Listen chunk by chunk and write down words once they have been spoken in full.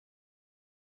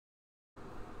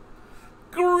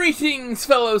Greetings,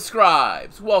 fellow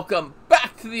scribes! Welcome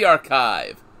back to the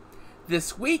archive!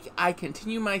 This week, I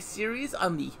continue my series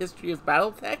on the history of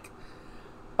Battletech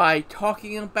by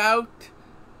talking about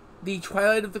the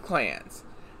Twilight of the Clans.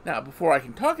 Now, before I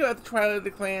can talk about the Twilight of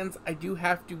the Clans, I do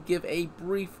have to give a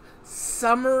brief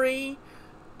summary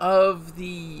of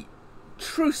the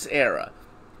Truce era.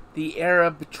 The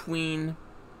era between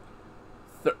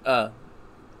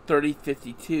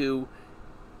 3052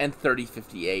 and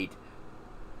 3058.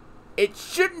 It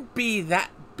shouldn't be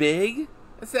that big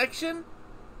a section,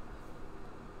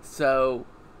 so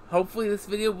hopefully this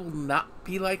video will not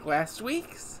be like last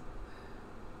week's.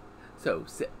 So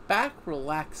sit back,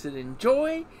 relax, and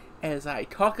enjoy as I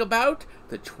talk about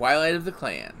the Twilight of the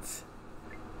Clans.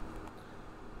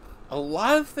 A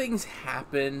lot of things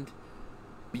happened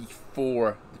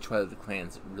before the Twilight of the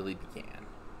Clans really began.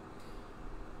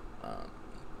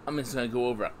 I'm just going to go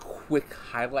over a quick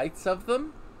highlights of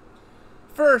them.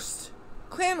 First,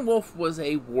 Clan Wolf was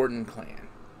a warden clan.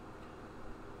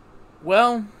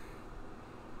 Well,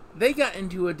 they got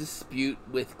into a dispute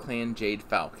with Clan Jade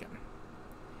Falcon.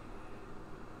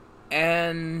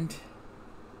 And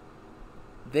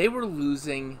they were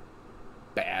losing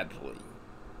badly.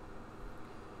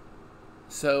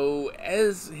 So,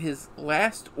 as his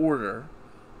last order,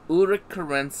 Ulrich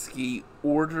Kerensky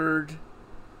ordered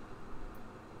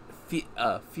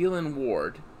Phelan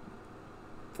Ward,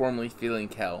 formerly Phelan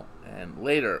Kell, and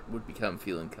later would become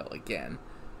Phelan Kell again.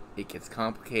 It gets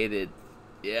complicated.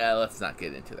 Yeah, let's not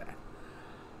get into that.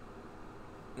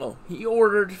 Well, he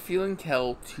ordered Phelan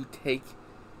Kell to take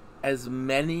as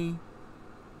many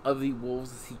of the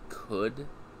wolves as he could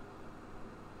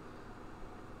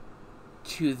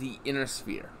to the inner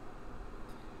sphere,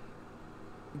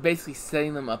 basically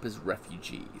setting them up as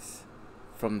refugees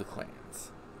from the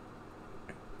clans.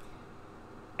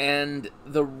 And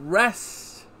the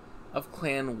rest of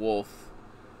Clan Wolf,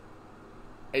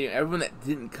 everyone that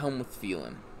didn't come with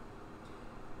Phelan,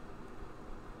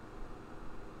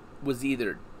 was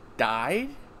either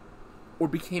died or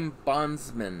became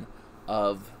bondsmen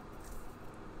of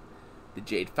the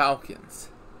Jade Falcons.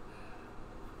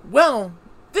 Well,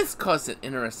 this caused an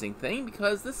interesting thing,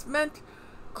 because this meant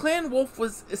Clan Wolf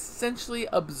was essentially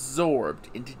absorbed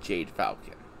into Jade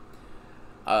Falcon.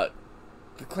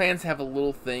 The clans have a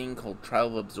little thing called trial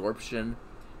of absorption,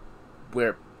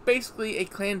 where basically a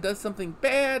clan does something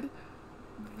bad,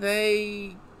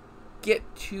 they get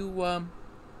to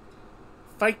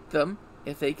fight them.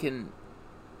 If they can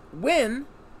win,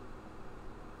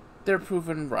 they're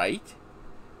proven right.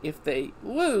 If they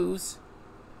lose,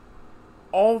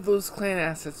 all those clan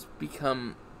assets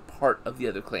become part of the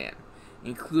other clan,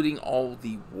 including all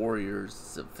the warriors,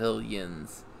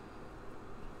 civilians,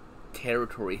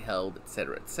 territory held,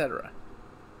 etc., etc.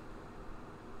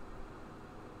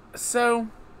 So,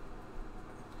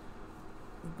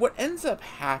 what ends up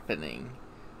happening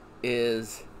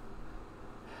is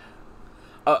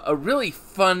a really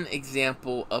fun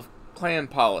example of clan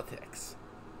politics.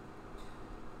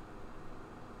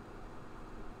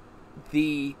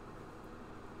 The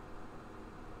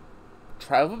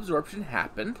trial of absorption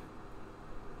happened.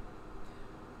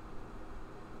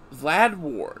 Vlad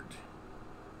Ward,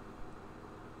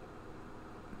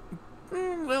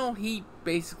 well, he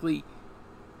basically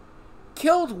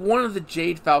killed one of the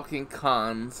Jade Falcon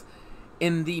Khans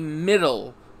in the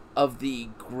middle of the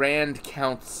Grand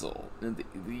Council, the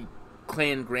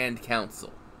Clan Grand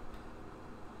Council.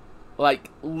 Like,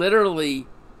 literally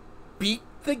beat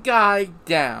the guy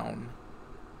down,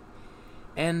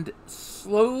 and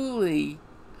slowly,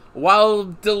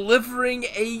 while delivering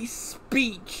a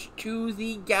speech to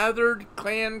the gathered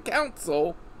Clan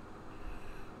Council,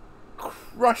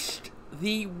 crushed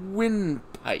the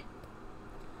windpipe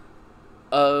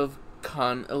of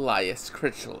Khan Elias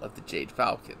Critchell of the Jade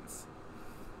Falcons.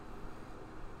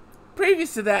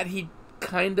 Previous to that, he'd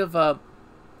kind of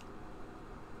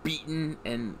beaten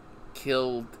and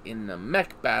killed in a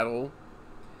mech battle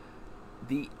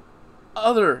the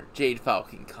other Jade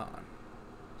Falcon Khan.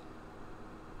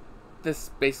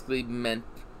 This basically meant,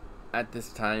 at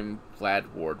this time,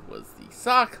 Vlad Ward was the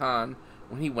Sa Khan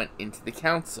when he went into the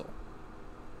council.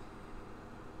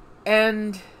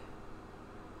 And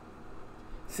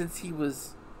since he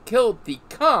was killed the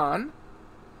Khan,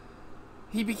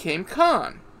 he became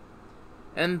Khan,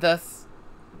 and thus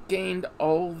gained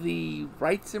all the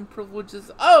rights and privileges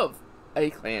of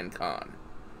a clan Khan,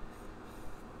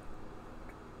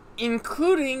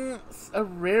 including a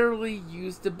rarely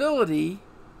used ability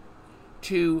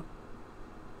to,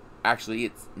 actually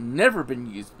it's never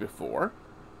been used before,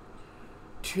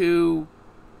 to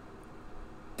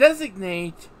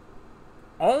designate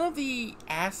all the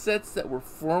assets that were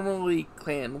formerly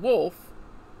Clan Wolf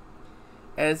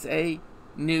as a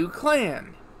new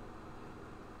clan.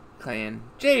 Clan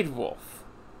Jade Wolf.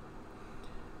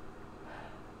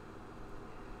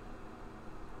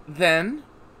 Then,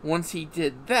 once he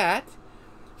did that,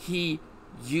 he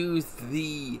used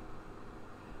the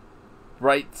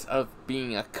rights of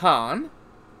being a Khan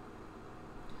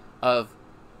of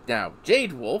now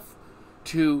Jade Wolf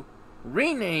to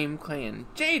rename Clan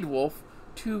Jade Wolf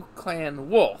to Clan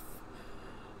Wolf.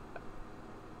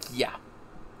 Yeah.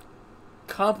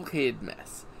 Complicated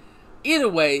mess. Either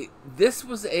way, this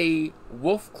was a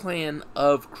wolf clan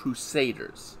of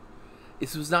crusaders.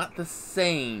 This was not the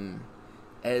same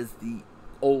as the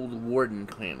old Warden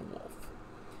Clan Wolf.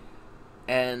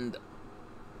 And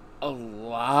a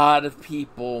lot of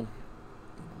people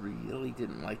really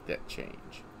didn't like that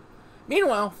change.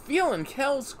 Meanwhile, Phil and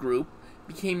Kel's group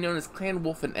became known as Clan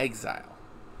Wolf in Exile.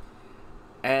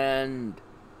 And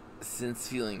since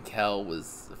Phil and Kel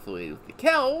was affiliated with the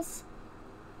Kells,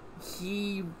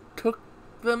 he took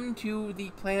them to the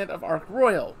planet of Ark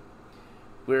Royal,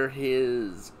 where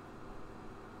his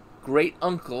great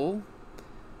uncle,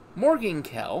 Morgan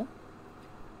Kel,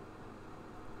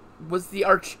 was the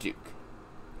Archduke.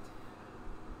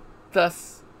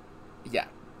 Thus, yeah,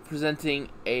 presenting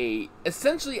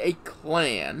essentially a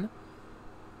clan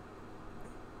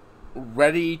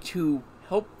ready to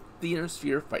help the Inner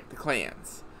Sphere fight the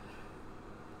clans.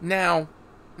 Now,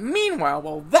 meanwhile,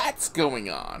 while that's going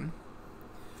on,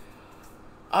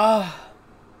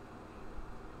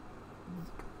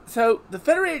 so the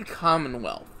Federated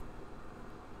Commonwealth,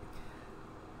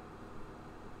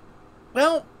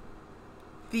 well,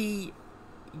 the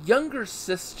younger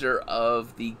sister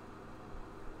of the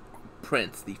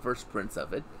prince, the first prince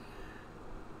of it,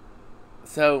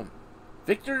 so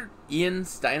Victor Ian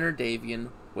Steiner Davian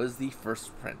was the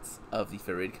first prince of the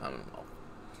Federated Commonwealth.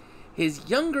 His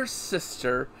younger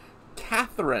sister,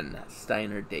 Catherine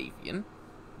Steiner Davian,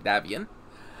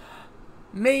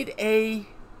 made a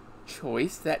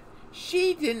choice that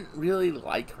she didn't really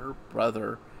like her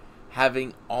brother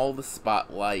having all the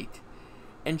spotlight,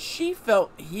 and she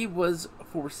felt he was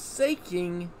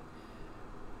forsaking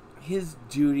his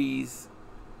duties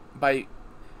by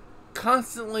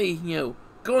constantly,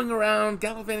 going around,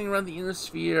 gallivanting around the Inner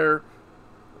Sphere,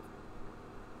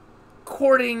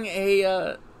 courting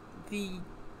the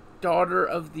daughter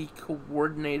of the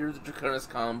coordinator of the Draconis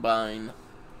Combine,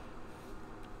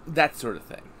 that sort of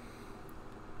thing.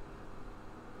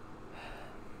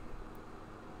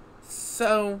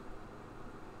 So,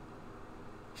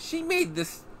 she made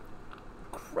this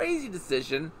crazy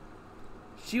decision.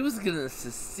 She was going to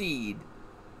secede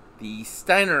the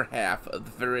Steiner half of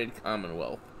the Federated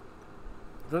Commonwealth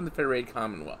from the Federated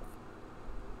Commonwealth.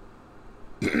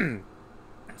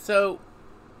 So,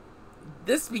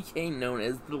 this became known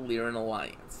as the Lyran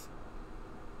Alliance.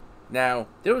 Now,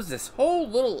 there was this whole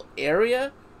little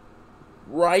area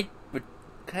right but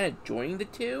kind of joining the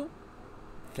two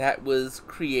that was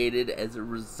created as a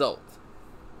result.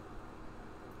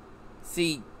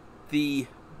 See, the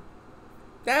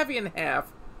Davian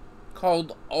half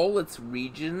called all its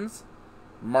regions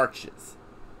marches.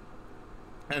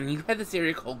 And you had this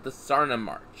area called the Sarna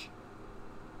March.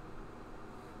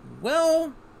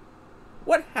 Well,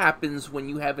 what happens when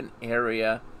you have an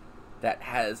area that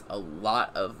has a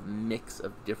lot of mix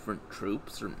of different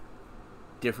troops or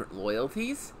different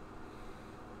loyalties?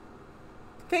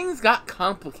 Things got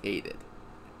complicated.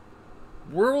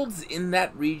 Worlds in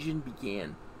that region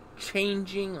began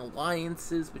changing,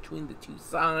 alliances between the two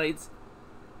sides.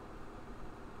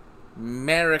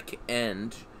 Merrick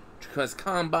and Draconis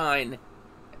Combine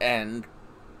and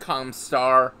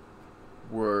Comstar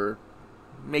were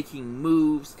making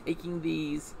moves, taking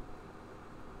these,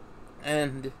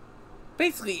 and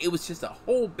basically it was just a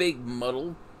whole big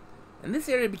muddle, and this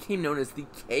area became known as the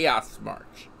Chaos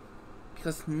March,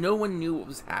 because no one knew what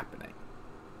was happening.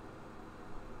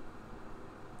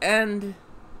 And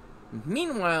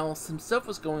meanwhile, some stuff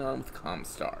was going on with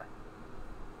Comstar.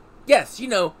 Yes,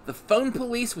 the phone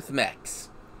police with mechs.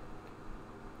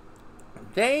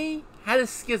 They had a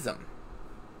schism.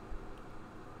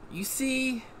 You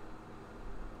see,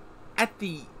 at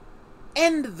the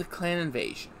end of the clan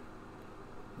invasion,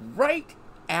 right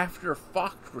after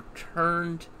Fox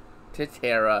returned to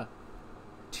Terra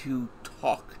to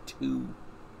talk to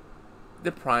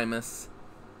the Primus,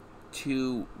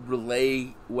 to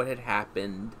relay what had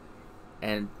happened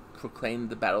and proclaim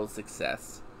the battle a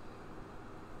success,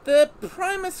 the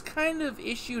Primus kind of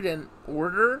issued an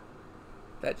order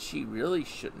that she really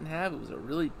shouldn't have. It was a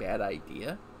really bad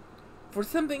idea, for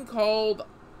something called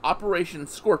Operation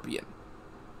Scorpion.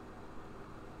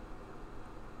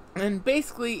 And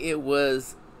basically it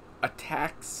was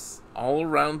attacks all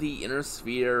around the inner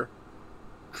sphere,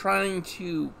 trying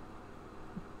to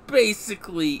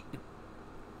basically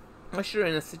usher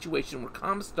in a situation where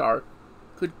Comstar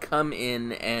could come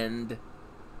in and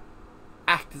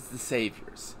act as the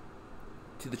saviors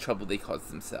to the trouble they caused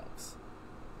themselves.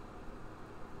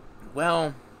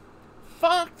 Well,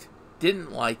 Focht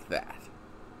didn't like that,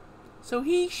 so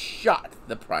he shot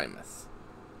the Primus.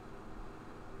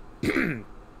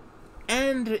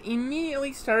 And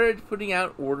immediately started putting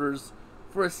out orders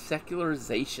for a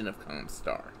secularization of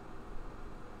Comstar.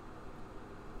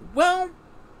 Well,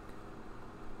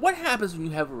 what happens when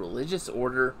you have a religious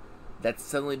order that's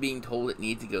suddenly being told it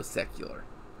needs to go secular?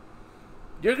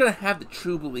 You're going to have the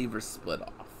true believers split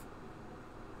off.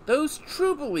 Those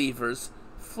true believers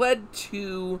fled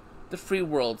to the Free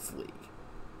Worlds League,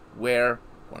 where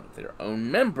one of their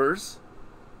own members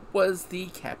was the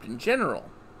Captain General.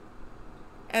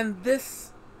 And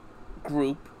this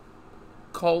group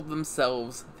called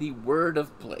themselves the Word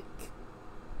of Blake.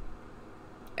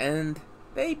 And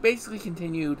they basically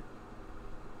continued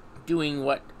doing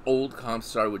what old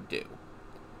Comstar would do.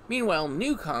 Meanwhile,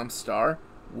 new Comstar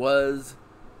was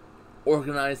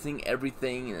organizing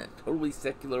everything in a totally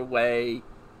secular way,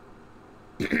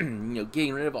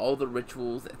 getting rid of all the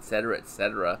rituals, etc.,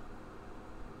 etc.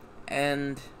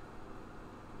 And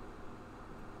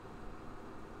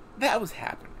that was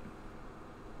happening.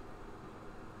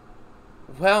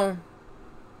 Well,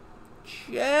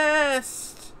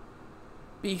 just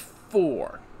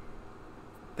before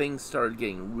things started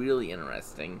getting really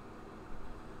interesting,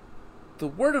 the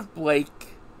Word of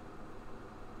Blake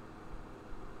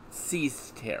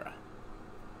seized Terra.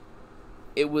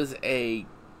 It was a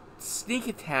sneak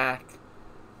attack.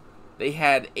 They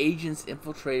had agents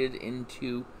infiltrated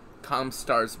into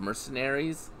Comstar's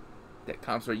mercenaries that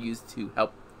Comstar used to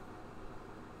help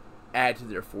add to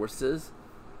their forces.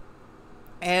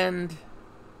 And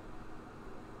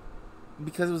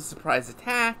because it was a surprise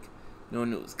attack, no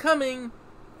one knew it was coming,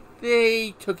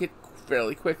 they took it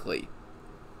fairly quickly.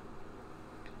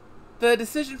 The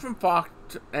decision from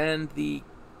Focht and the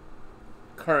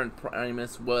current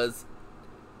Primus was,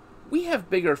 we have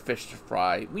bigger fish to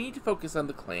fry. We need to focus on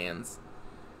the clans.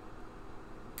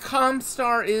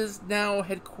 Comstar is now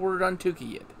headquartered on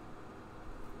Tukiyid.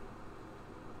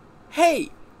 Hey,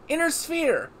 Inner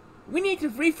Sphere! We need to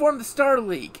reform the Star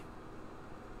League.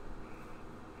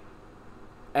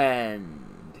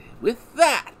 And with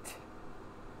that,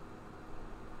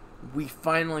 we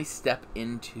finally step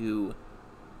into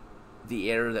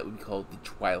the era that would be called the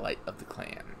Twilight of the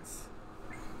Clans.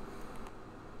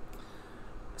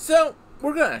 So,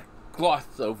 we're going to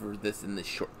gloss over this in the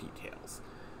short details.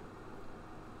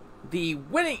 The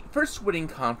first winning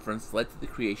conference led to the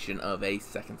creation of a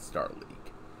second Star League.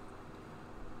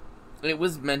 It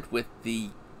was meant with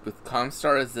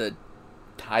Comstar as a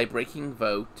tie-breaking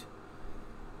vote,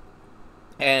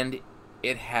 and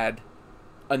it had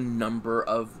a number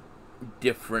of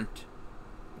different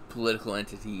political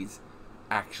entities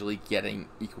actually getting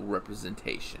equal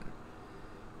representation.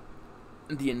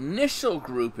 The initial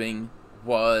grouping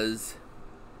was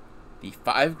the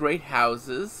 5 Great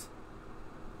Houses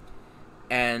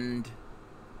and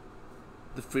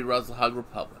the Free Razzlehog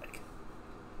Republic.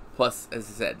 Plus, as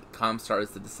I said, Comstar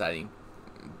is the deciding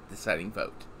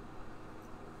vote.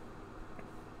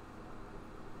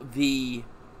 The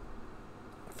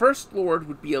First Lord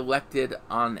would be elected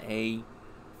on a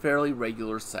fairly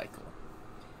regular cycle.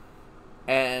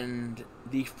 And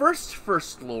the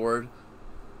First Lord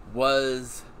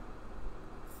was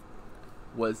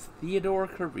Theodore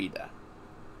Carida.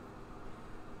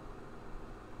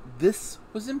 This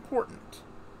was important,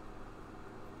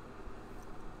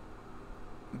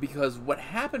 because what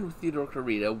happened with Theodore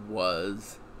Carida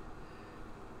was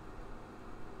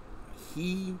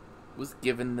he was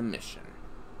given the mission,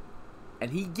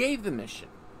 and he gave the mission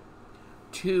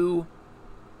to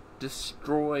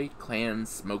destroy Clan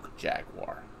Smoke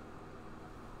Jaguar.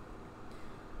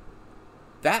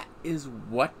 That is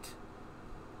what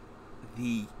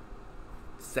the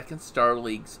Second Star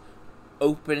League's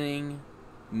opening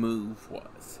move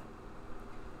was.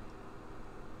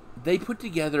 They put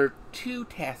together 2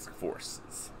 task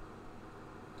forces.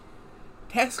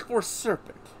 Task Force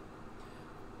Serpent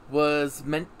was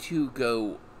meant to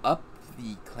go up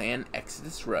the Clan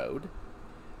Exodus Road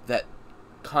that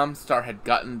Comstar had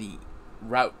gotten the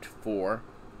route for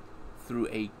through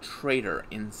a traitor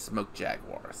in Smoke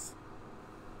Jaguars.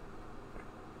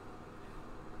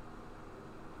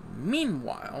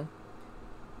 Meanwhile,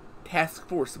 Task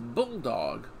Force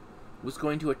Bulldog was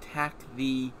going to attack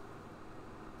the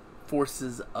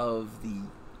forces of the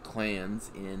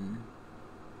clans in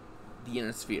the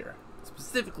Inner Sphere,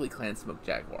 specifically Clan Smoke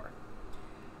Jaguar.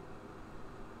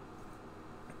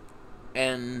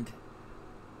 And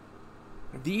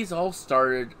these all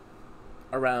started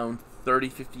around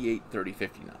 3058,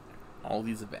 3059. All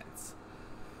these events.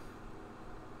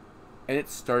 And it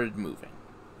started moving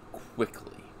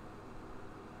quickly.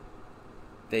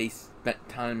 They spent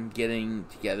time getting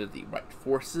together the right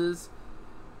forces.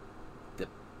 The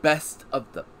best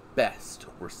of the best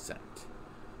were sent.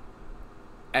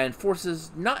 And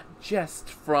forces not just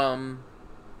from,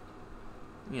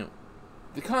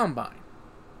 the Combine.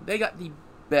 They got the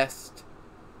best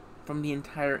from the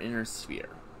entire Inner Sphere.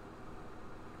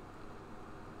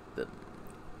 The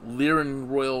Lyran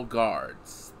Royal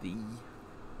Guards, the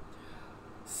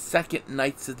Second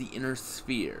Knights of the Inner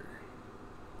Sphere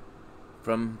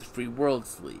from the Free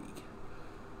Worlds League,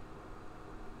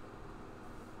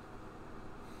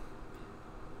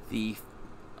 the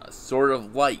Sword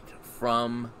of Light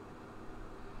from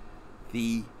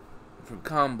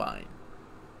Combine,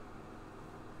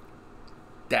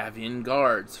 Davian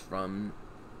Guards from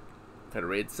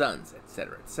Federated Suns,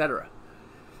 etc., etc.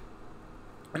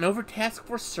 And over Task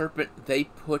Force Serpent, they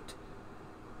put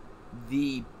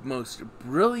the most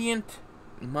brilliant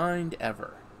mind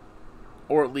ever,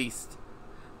 or at least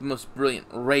the most brilliant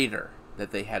raider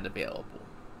that they had available.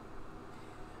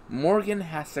 Morgan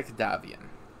Hasek Davian,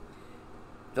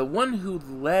 the one who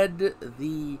led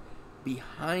the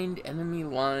behind enemy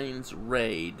lines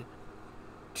raid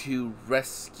to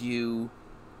rescue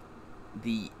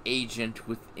the agent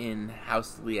within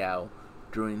House Liao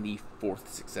during the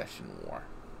Fourth Succession War.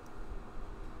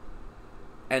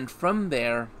 And from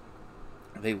there,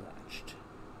 they launched.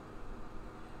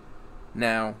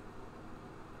 Now,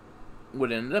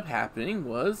 what ended up happening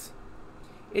was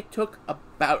it took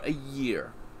about a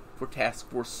year for Task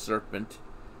Force Serpent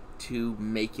to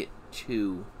make it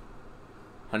to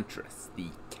Huntress,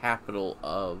 the capital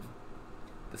of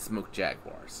the Smoke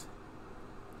Jaguars.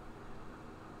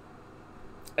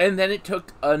 And then it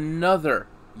took another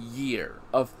year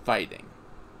of fighting.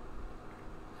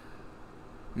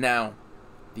 Now,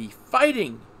 the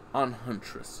fighting on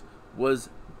Huntress was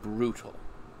brutal.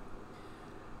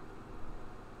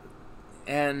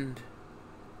 And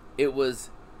it was...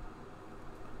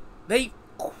 They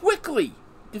quickly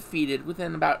defeated,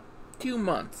 within about 2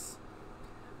 months,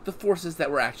 the forces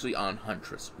that were actually on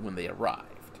Huntress when they arrived.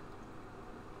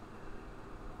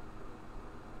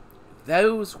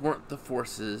 Those weren't the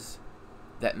forces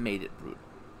that made it brutal.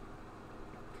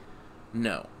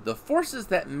 No, the forces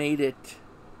that made it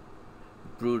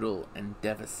brutal and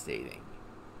devastating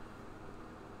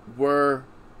were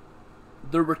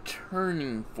the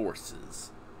returning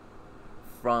forces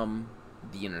from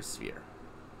the Inner Sphere.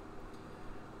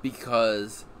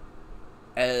 Because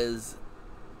as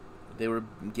they were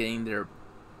getting their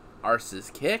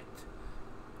arses kicked,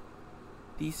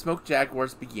 the Smoke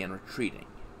Jaguars began retreating.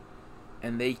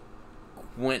 And they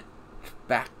went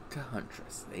back to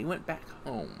Huntress. They went back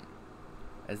home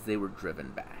as they were driven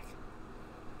back.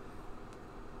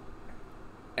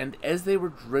 And as they were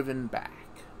driven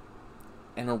back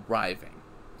and arriving,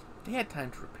 they had time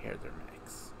to repair their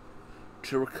mechs,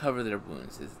 to recover their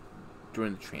wounds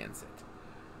during the transit.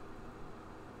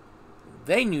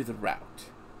 They knew the route.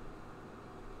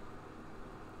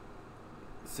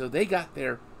 So they got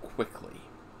there quickly.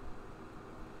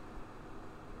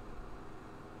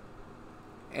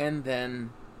 And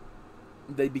then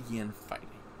they began fighting,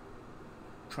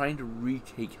 trying to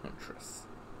retake Huntress.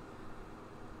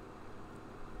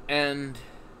 And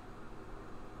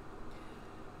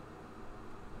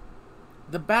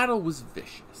the battle was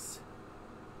vicious.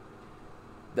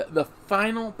 The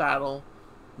final battle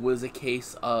was a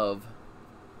case of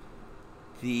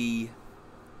the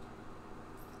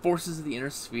forces of the Inner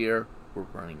Sphere were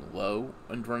running low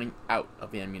and running out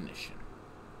of ammunition.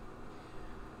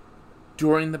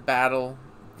 During the battle,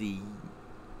 the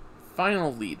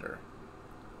final leader,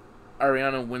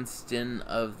 Ariana Winston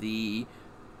of the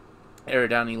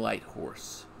Eridani Light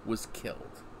Horse, was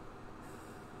killed.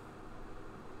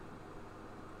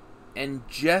 And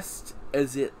just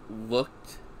as it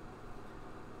looked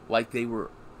like the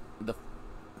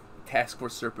Task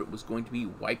Force Serpent was going to be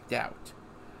wiped out,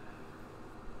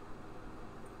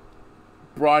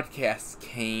 broadcasts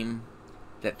came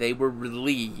that they were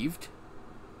relieved,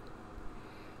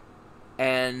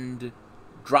 and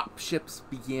dropships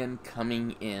began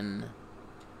coming in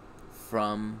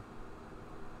from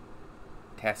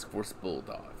Task Force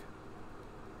Bulldog.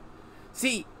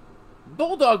 See,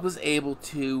 Bulldog was able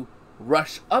to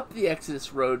rush up the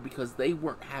Exodus Road because they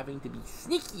weren't having to be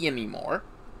sneaky anymore.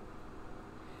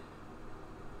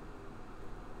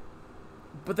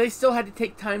 But they still had to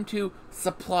take time to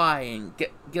supply and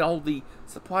get all the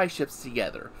supply ships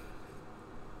together.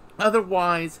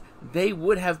 Otherwise, they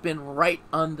would have been right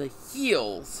on the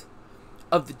heels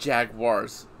of the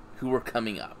Jaguars who were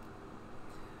coming up.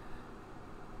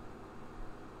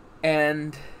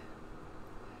 And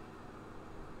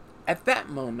at that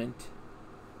moment,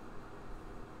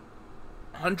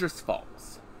 Huntress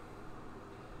falls.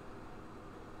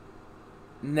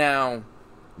 Now,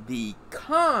 the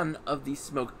Khan of the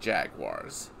Smoke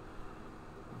Jaguars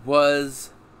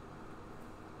was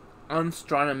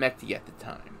unsupported at the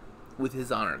time with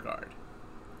his honor guard.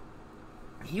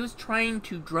 He was trying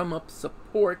to drum up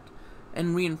support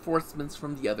and reinforcements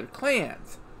from the other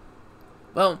clans.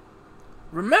 Well,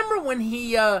 remember when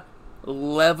he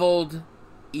leveled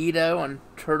Edo on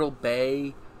Turtle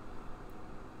Bay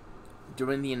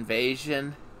during the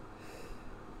invasion?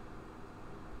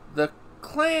 The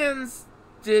clans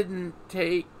didn't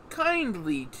take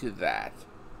kindly to that.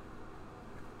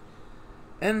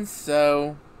 And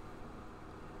so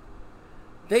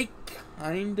they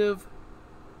kind of...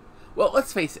 Well,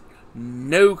 let's face it,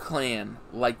 no clan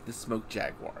liked the Smoke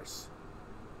Jaguars.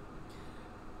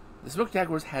 The Smoke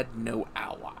Jaguars had no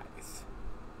allies.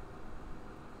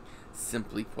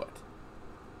 Simply put.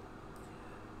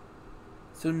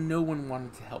 So no one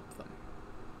wanted to help them.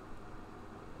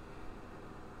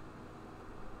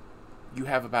 You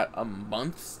have about a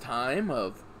month's time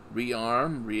of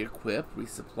rearm, re-equip,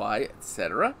 resupply,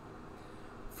 etc.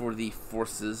 for the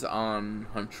forces on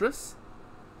Huntress.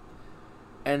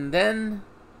 And then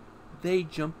they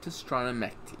jump to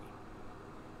Stranomecti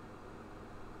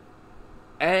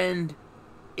and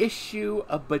issue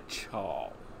a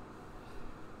Bachal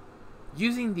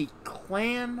using the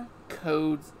clan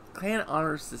codes, clan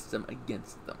honor system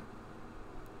against them.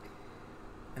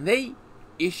 And they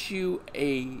issue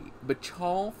a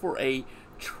Bachal for a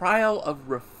trial of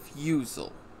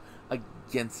refusal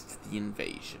against the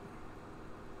invasion.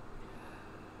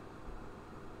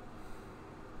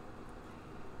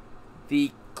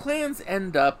 The clans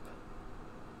end up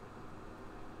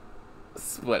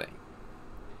splitting.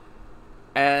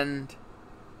 And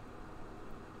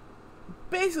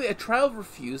basically a trial of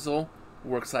refusal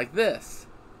works like this.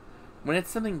 When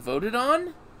it's something voted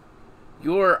on,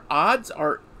 your odds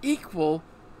are equal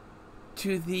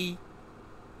to the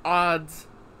odds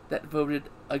that voted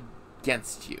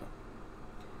against you.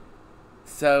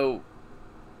 So,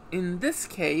 in this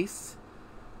case,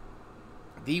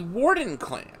 the Warden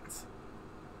clans,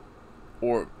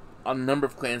 or a number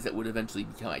of clans that would eventually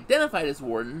become identified as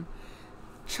Warden,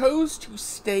 chose to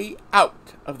stay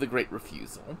out of the Great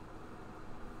Refusal,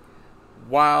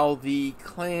 while the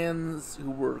clans who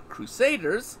were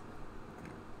Crusaders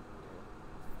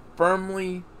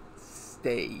firmly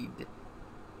stayed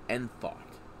and fought.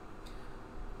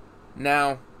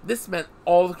 Now, this meant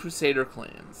all the Crusader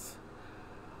clans,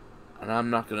 and I'm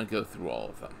not going to go through all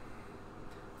of them,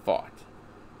 fought.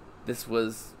 This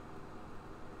was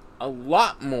a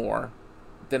lot more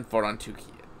than fought on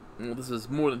Tukid. Well, this was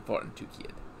more than fought on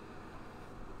Tukid.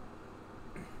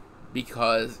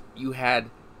 Because you had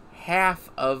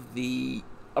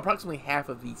approximately half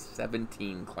of the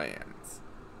 17 clans.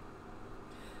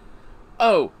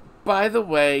 Oh, by the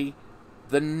way,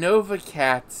 the Nova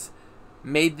Cats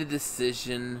made the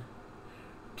decision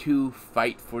to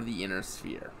fight for the Inner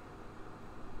Sphere.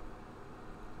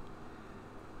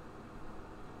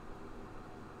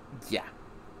 Yeah.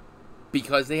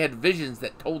 Because they had visions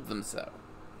that told them so.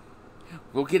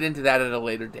 We'll get into that at a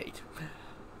later date.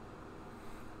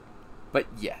 But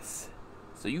yes.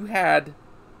 So you had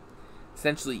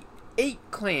essentially 8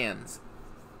 clans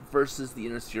versus the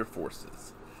Inner Sphere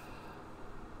forces.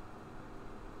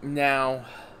 Now,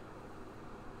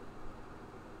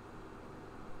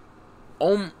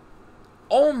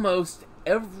 almost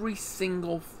every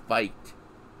single fight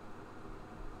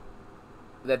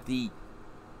that the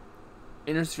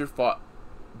Inner Sphere fought,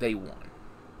 they won.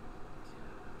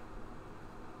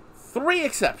 3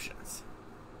 exceptions.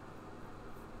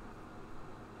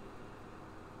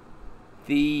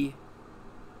 The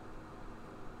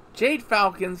Jade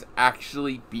Falcons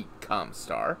actually beat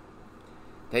Comstar.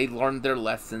 They learned their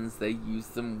lessons. They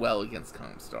used them well against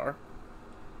Comstar.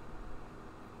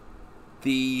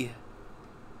 The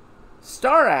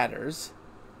Star Adders,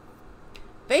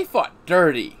 they fought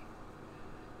dirty.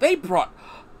 They brought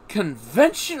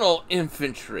conventional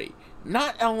infantry,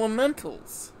 not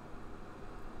elementals.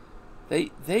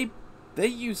 They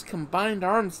used combined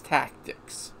arms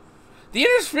tactics. The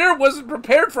Inner Sphere wasn't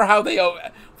prepared for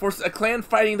for a clan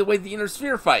fighting the way the Inner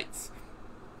Sphere fights.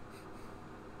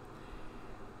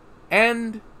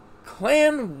 And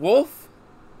Clan Wolf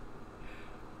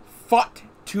fought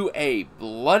to a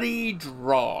bloody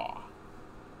draw.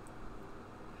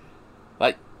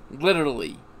 Like,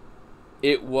 literally,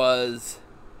 it was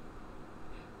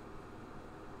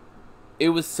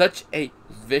such a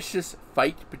vicious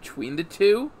fight between the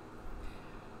two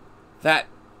that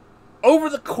over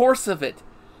the course of it,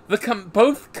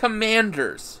 both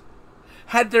commanders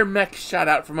had their mechs shot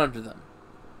out from under them.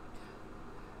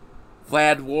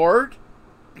 Vlad Ward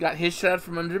got his shot out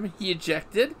from under him. He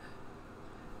ejected.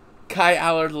 Kai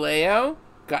Allard-Leo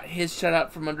got his shot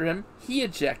out from under him. He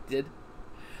ejected.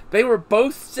 They were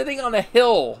both sitting on a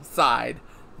hillside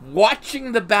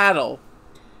watching the battle.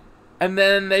 And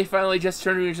then they finally just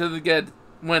turned to each other again.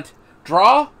 Went,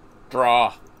 draw,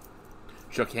 draw.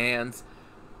 Shook hands.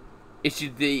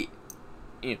 Issued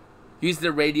used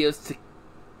their radios to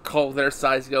call their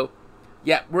sides. Go,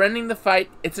 yeah, we're ending the fight.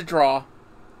 It's a draw.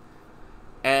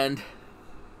 And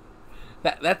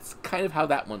that's kind of how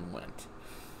that one went.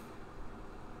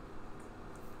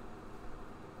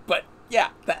 But yeah,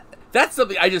 that's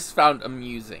something I just found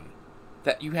amusing.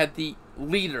 That you had the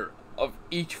leader of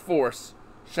each force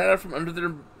shot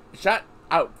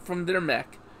out from their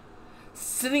mech,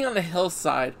 sitting on a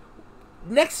hillside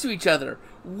next to each other,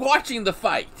 watching the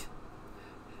fight.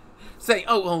 Saying,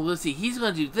 oh, well, let's see, he's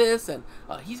going to do this, and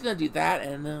he's going to do that,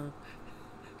 and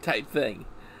type thing.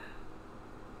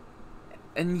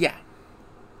 And yeah,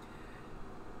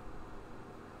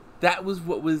 that was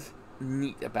what was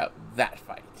neat about that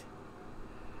fight.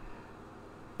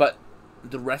 But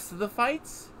the rest of the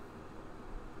fights,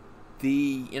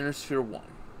 the Inner Sphere won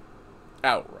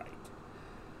outright,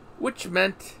 which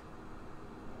meant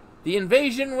the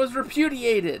invasion was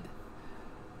repudiated.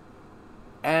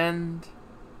 And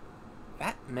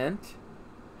that meant,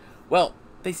 well,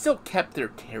 they still kept their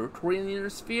territory in the Inner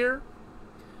Sphere,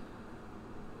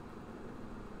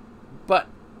 but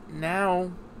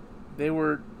now they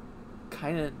were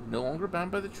kind of no longer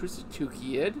bound by the Truce of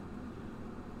Tukiad,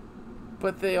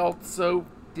 but they also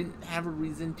didn't have a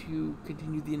reason to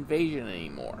continue the invasion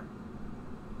anymore.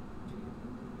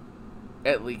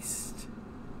 At least,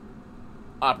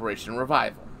 Operation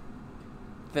Revival.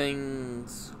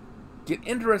 Things get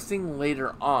interesting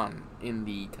later on in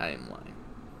the timeline.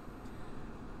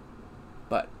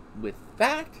 But with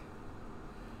that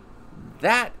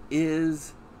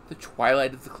is the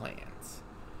Twilight of the Clans.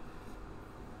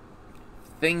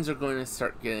 Things are going to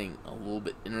start getting a little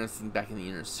bit interesting back in the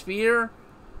Inner Sphere.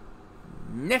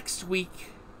 Next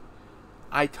week,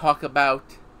 I talk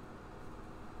about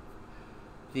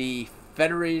the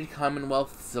Federated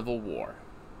Commonwealth Civil War.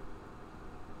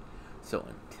 So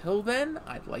until then,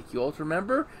 I'd like you all to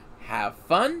remember, have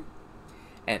fun,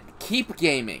 and keep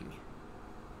gaming.